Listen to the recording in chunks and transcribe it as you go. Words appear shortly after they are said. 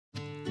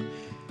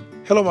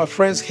Hello, my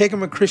friends.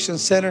 Hageman Christian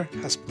Center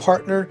has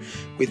partnered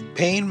with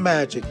Pain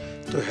Magic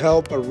to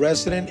help a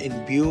resident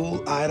in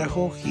Buell,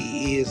 Idaho.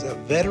 He is a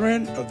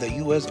veteran of the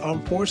U.S.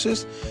 Armed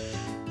Forces.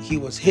 He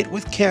was hit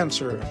with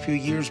cancer a few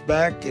years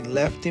back and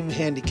left him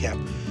handicapped.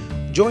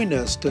 Join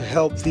us to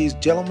help this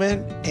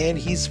gentleman and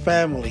his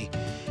family.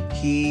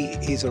 He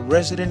is a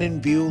resident in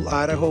Buell,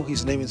 Idaho.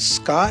 His name is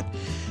Scott.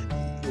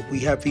 We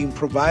have been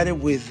provided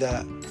with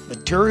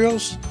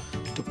materials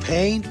to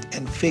paint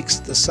and fix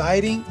the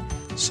siding.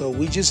 So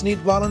we just need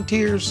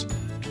volunteers.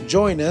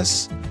 Join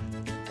us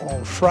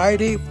on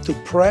Friday to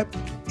prep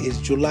is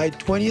July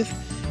 20th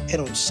and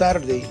on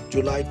Saturday,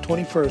 July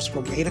 21st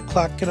from 8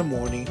 o'clock in the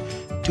morning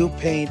to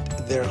paint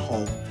their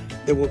home.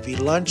 There will be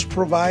lunch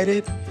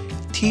provided,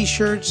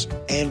 t-shirts,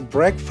 and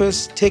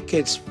breakfast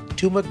tickets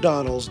to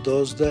McDonald's,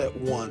 those that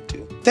want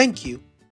to. Thank you.